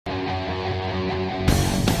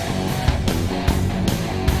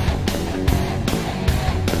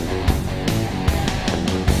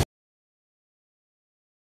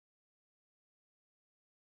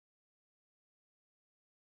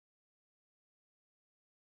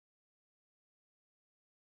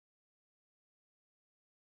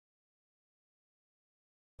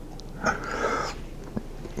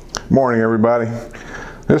Morning, everybody.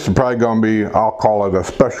 This is probably going to be, I'll call it a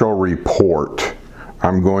special report.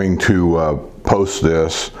 I'm going to post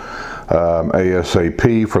this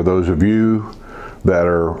ASAP for those of you that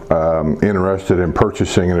are interested in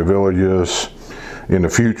purchasing in the villages in the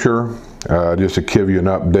future. Just to give you an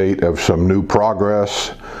update of some new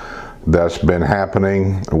progress that's been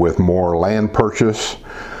happening with more land purchase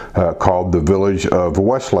called the Village of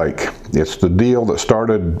Westlake. It's the deal that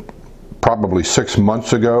started probably 6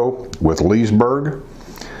 months ago with Leesburg,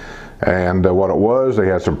 and what it was, they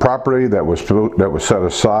had some property that was set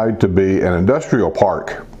aside to be an industrial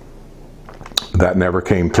park. That never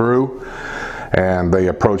came through, and they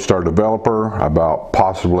approached our developer about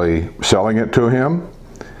possibly selling it to him,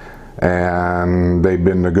 and they've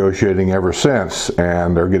been negotiating ever since,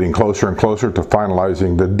 and they're getting closer and closer to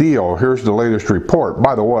finalizing the deal. Here's the latest report.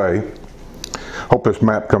 By the way, hope this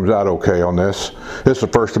map comes out okay on this. This is the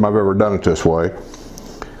first time I've ever done it this way.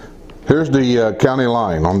 Here's the county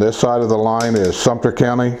line. On this side of the line is Sumter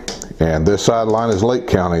County, and this side of the line is Lake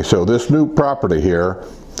County. So this new property here,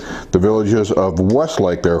 the Villages of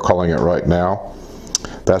Westlake, they're calling it right now,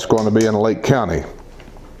 that's going to be in Lake County.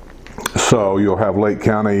 So you'll have Lake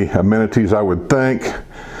County amenities, I would think.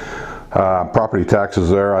 Property taxes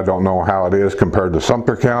there, I don't know how it is compared to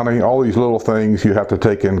Sumter County. All these little things you have to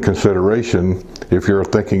take in consideration if you're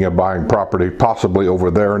thinking of buying property possibly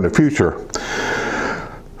over there in the future.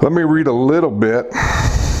 Let me read a little bit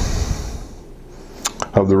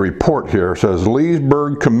of the report here. It says,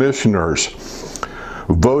 Leesburg commissioners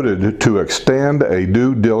voted to extend a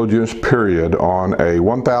due diligence period on a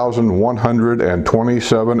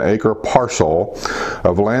 1,127 acre parcel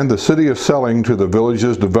of land the city is selling to the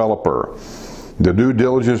village's developer. The due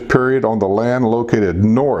diligence period on the land located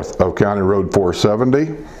north of County Road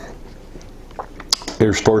 470.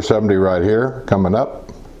 Here's 470 right here, coming up.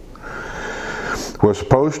 Was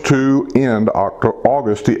supposed to end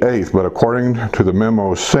August the 8th, but according to the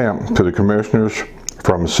memo sent to the commissioners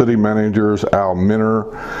from city managers Al Minner,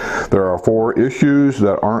 there are 4 issues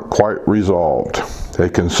that aren't quite resolved. A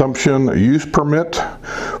consumption use permit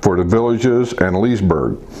for the villages and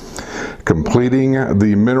Leesburg, completing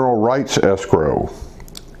the mineral rights escrow,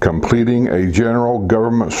 completing a general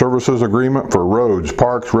government services agreement for roads,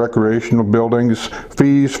 parks, recreational buildings,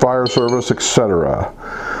 fees, fire service, etc.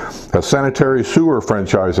 A sanitary sewer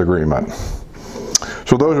franchise agreement.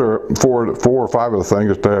 So those are 4 or 5 of the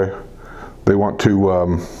things that they want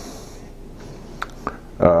to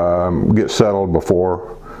get settled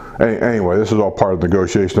before. Anyway, this is all part of the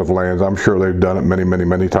negotiation of lands. I'm sure they've done it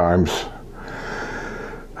many times.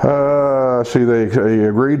 See, they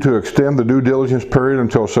agreed to extend the due diligence period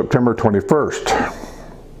until September 21st.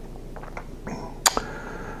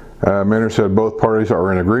 Minner said both parties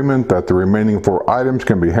are in agreement that the remaining 4 items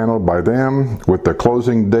can be handled by them, with the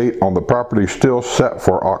closing date on the property still set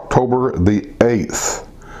for October the 8th.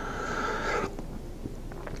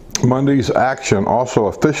 Monday's action also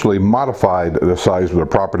officially modified the size of the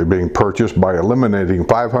property being purchased by eliminating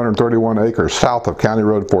 531 acres south of County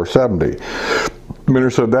Road 470.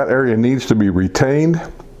 Minner said that area needs to be retained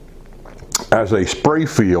as a spray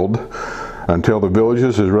field until the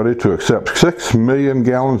villages is ready to accept 6 million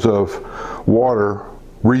gallons of water,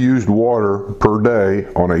 reused water per day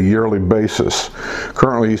on a yearly basis.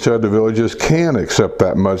 Currently, he said the villages can accept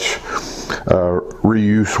that much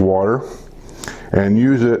reuse water and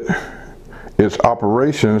use its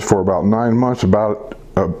operations for about 9 months out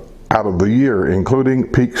of the year, including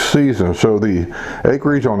peak season. So the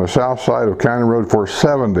acreage on the south side of County Road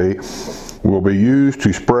 470 will be used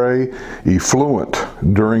to spray effluent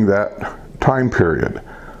during that time period.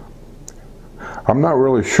 I'm not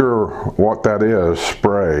really sure what that is,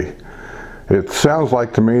 spray. It sounds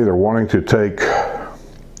like to me they're wanting to take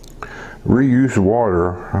reused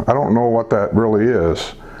water. I don't know what that really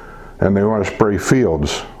is. And they want to spray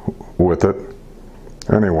fields with it.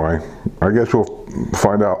 Anyway, I guess we'll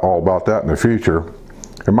find out all about that in the future.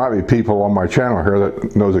 There might be people on my channel here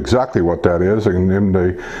that knows exactly what that is, and in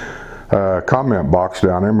the comment box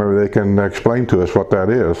down there, maybe they can explain to us what that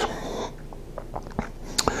is.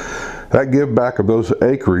 That give back of those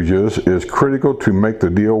acreages is critical to make the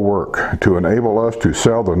deal work, to enable us to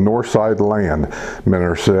sell the north side land,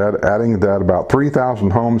 Minner said, adding that about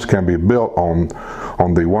 3,000 homes can be built on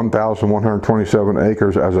the 1,127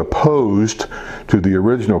 acres as opposed to the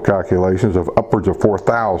original calculations of upwards of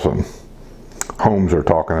 4,000 homes they're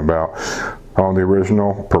talking about on the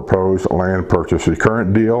original proposed land purchase. The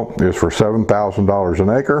current deal is for $7,000 an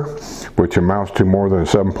acre, which amounts to more than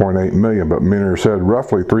 $7.8 million, but Minner said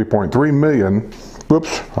roughly $3.3 million.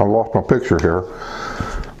 Whoops, I lost my picture here.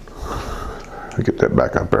 Let me get that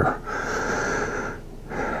back up there.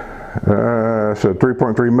 So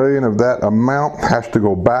 3.3 million of that amount has to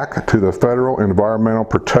go back to the Federal Environmental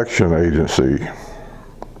Protection Agency.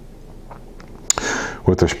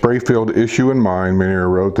 With the Sprayfield issue in mind, Minier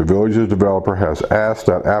wrote, the village's developer has asked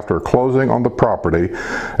that after closing on the property,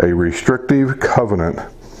 a restrictive covenant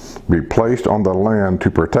be placed on the land to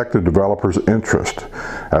protect the developer's interest.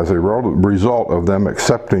 As a result of them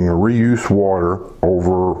accepting reuse water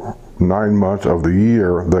over 9 months of the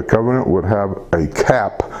year, the covenant would have a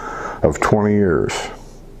cap of 20 years.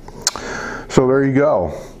 So there you go.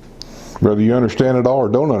 Whether you understand it all or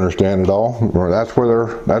don't understand it all, or that's where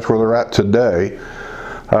they're at today.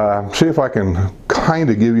 See if I can kind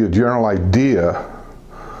of give you a general idea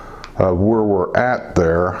of where we're at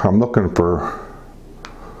there. I'm looking for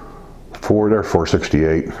there's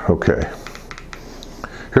 468. Okay.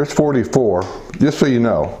 Here's 44. Just so you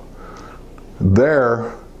know,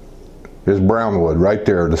 there is Brownwood right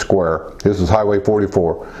there, the square. This is Highway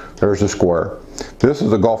 44. There's the square. This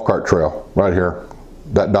is the golf cart trail right here.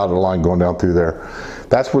 That dotted line going down through there.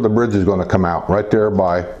 That's where the bridge is going to come out, right there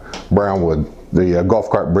by Brownwood. The golf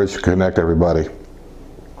cart bridge to connect everybody.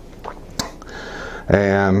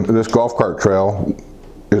 And this golf cart trail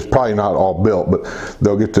is probably not all built, but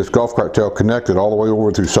they'll get this golf cart trail connected all the way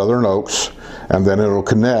over through Southern Oaks, and then it'll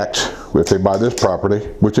connect, if they buy this property,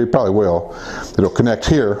 which they probably will, it'll connect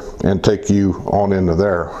here and take you on into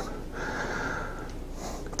there.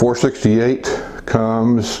 468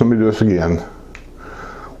 comes, let me do this again.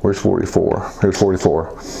 Where's 44? Here's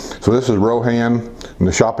 44. So this is Rohan and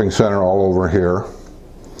the shopping center all over here.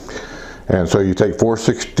 And so you take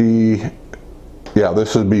 460, yeah,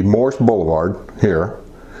 this would be Morse Boulevard here.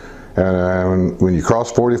 And when you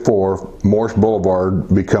cross 44, Morse Boulevard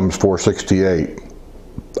becomes 468.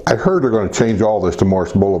 I heard they're going to change all this to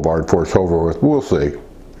Morse Boulevard before it's over with. We'll see.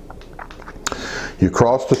 You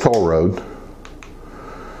cross the toll road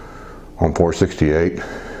on 468.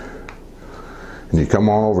 And you come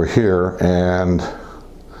on over here, and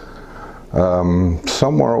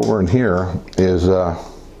somewhere over in here is,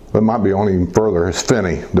 it might be only further, is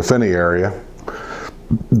Finney, the Finney area,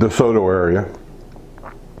 DeSoto area.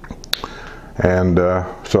 And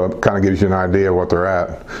so it kind of gives you an idea of what they're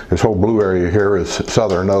at. This whole blue area here is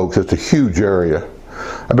Southern Oaks. It's a huge area.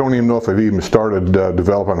 I don't even know if they've even started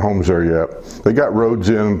developing homes there yet. They got roads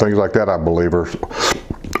in and things like that, I believe, or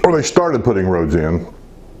they started putting roads in.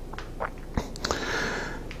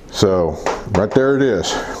 So right there it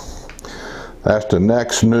is. That's the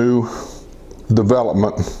next new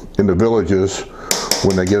development in the villages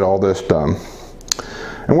when they get all this done.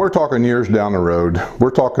 And we're talking years down the road.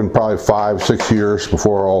 We're talking probably 5-6 years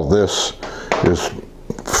before all this is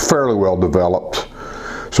fairly well developed.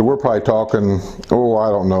 So we're probably talking, oh, I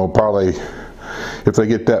don't know, probably if they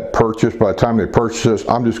get that purchased, by the time they purchase this,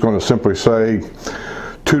 I'm just going to simply say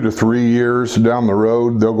 2 to 3 years down the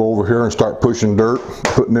road, they'll go over here and start pushing dirt,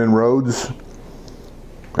 putting in roads,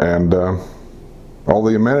 and all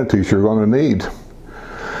the amenities you're going to need.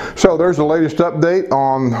 So there's the latest update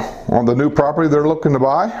on the new property they're looking to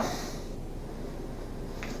buy.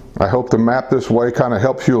 I hope the map this way kind of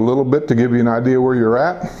helps you a little bit to give you an idea where you're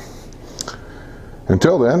at.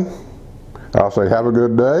 Until then, I'll say have a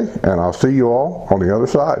good day, and I'll see you all on the other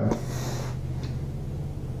side.